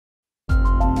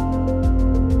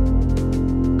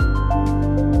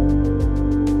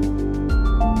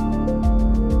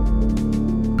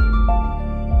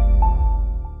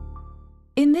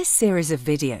series of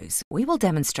videos, we will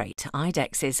demonstrate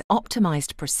IDEXX's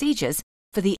optimised procedures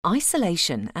for the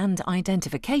isolation and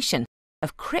identification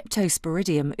of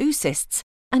Cryptosporidium oocysts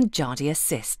and Giardia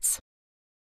cysts.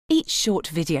 Each short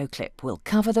video clip will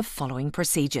cover the following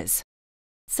procedures: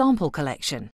 sample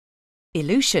collection,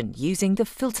 elution using the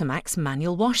Filta-max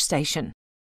manual wash station,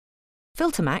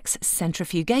 Filta-max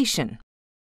centrifugation,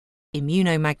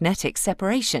 immunomagnetic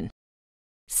separation,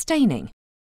 staining,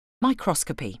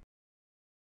 microscopy.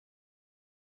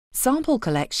 Sample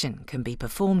collection can be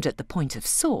performed at the point of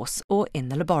source or in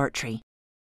the laboratory.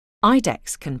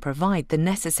 IDEXX can provide the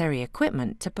necessary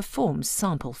equipment to perform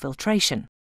sample filtration.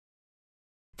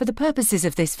 For the purposes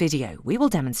of this video, we will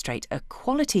demonstrate a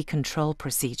quality control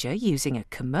procedure using a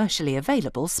commercially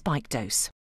available spike dose.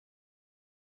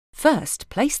 First,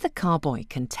 place the carboy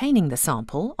containing the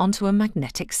sample onto a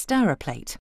magnetic stirrer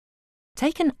plate.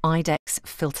 Take an IDEXX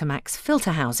Filta-max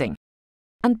filter housing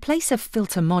and place a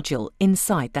filter module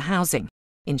inside the housing,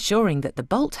 ensuring that the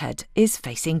bolt head is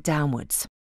facing downwards.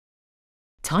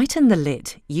 Tighten the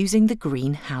lid using the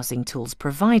green housing tools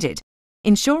provided,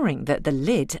 ensuring that the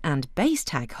lid and base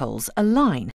tag holes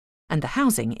align and the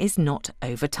housing is not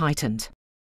over-tightened.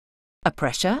 A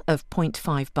pressure of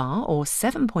 0.5 bar or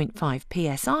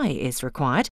 7.5 psi is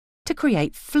required to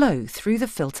create flow through the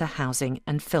filter housing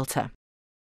and filter.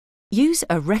 Use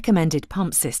a recommended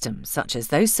pump system such as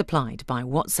those supplied by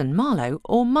Watson-Marlow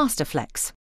or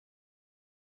Masterflex.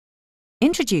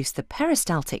 Introduce the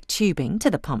peristaltic tubing to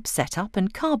the pump setup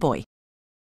and carboy.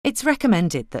 It's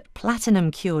recommended that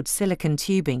platinum-cured silicone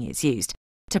tubing is used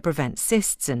to prevent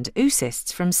cysts and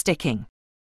oocysts from sticking.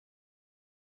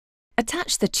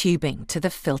 Attach the tubing to the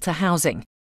filter housing.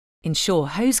 Ensure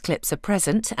hose clips are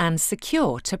present and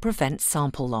secure to prevent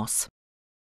sample loss.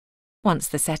 Once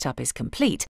the setup is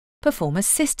complete, perform a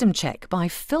system check by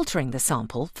filtering the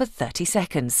sample for 30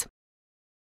 seconds.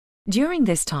 During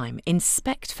this time,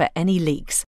 inspect for any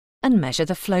leaks and measure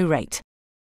the flow rate.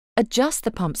 Adjust the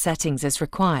pump settings as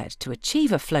required to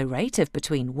achieve a flow rate of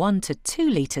between 1 to 2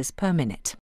 litres per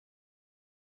minute.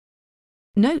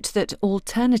 Note that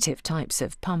alternative types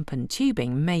of pump and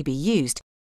tubing may be used,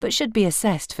 but should be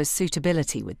assessed for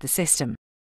suitability with the system.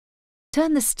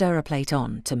 Turn the stirrer plate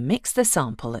on to mix the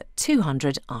sample at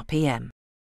 200 RPM.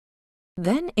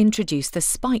 Then introduce the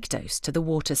spike dose to the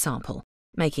water sample,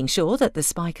 making sure that the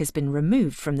spike has been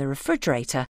removed from the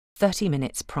refrigerator 30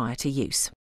 minutes prior to use.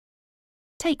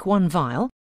 Take one vial,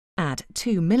 add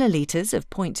 2 millilitres of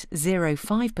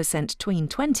 0.05% tween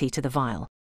 20 to the vial.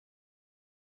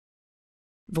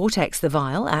 Vortex the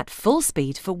vial at full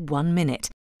speed for 1 minute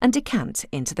and decant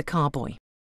into the carboy.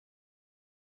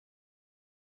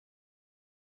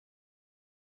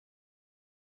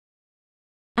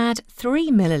 Add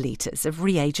 3 millilitres of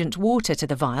reagent water to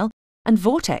the vial and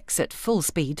vortex at full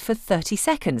speed for 30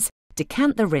 seconds.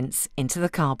 Decant the rinse into the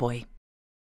carboy.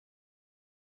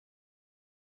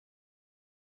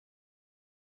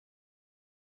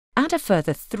 Add a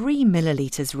further 3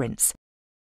 millilitres rinse.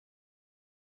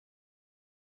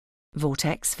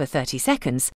 Vortex for 30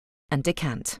 seconds and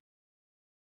decant.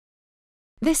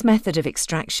 This method of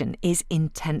extraction is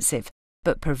intensive,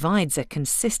 but provides a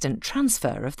consistent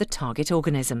transfer of the target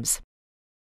organisms.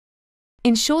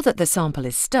 Ensure that the sample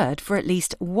is stirred for at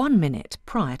least 1 minute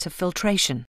prior to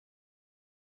filtration.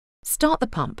 Start the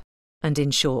pump and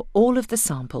ensure all of the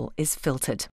sample is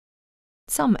filtered.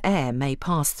 Some air may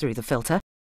pass through the filter,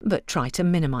 but try to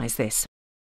minimise this.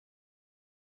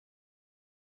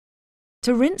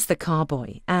 To rinse the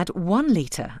carboy, add 1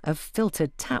 litre of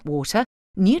filtered tap water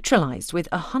neutralised with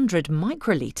 100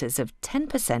 microlitres of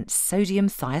 10% sodium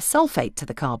thiosulfate to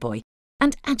the carboy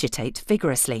and agitate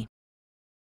vigorously.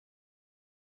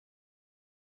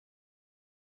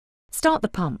 Start the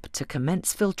pump to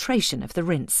commence filtration of the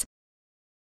rinse.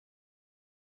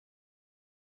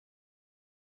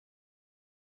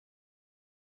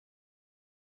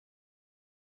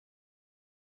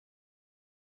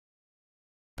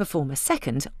 Perform a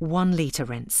second 1 litre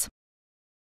rinse.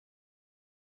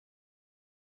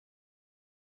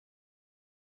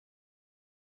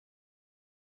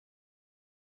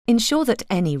 Ensure that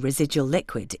any residual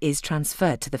liquid is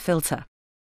transferred to the filter.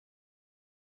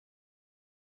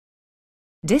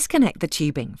 Disconnect the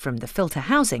tubing from the filter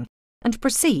housing and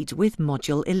proceed with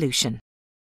module elution.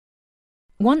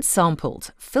 Once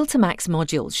sampled, Filta-max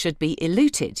modules should be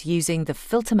eluted using the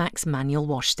Filta-max manual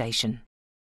wash station.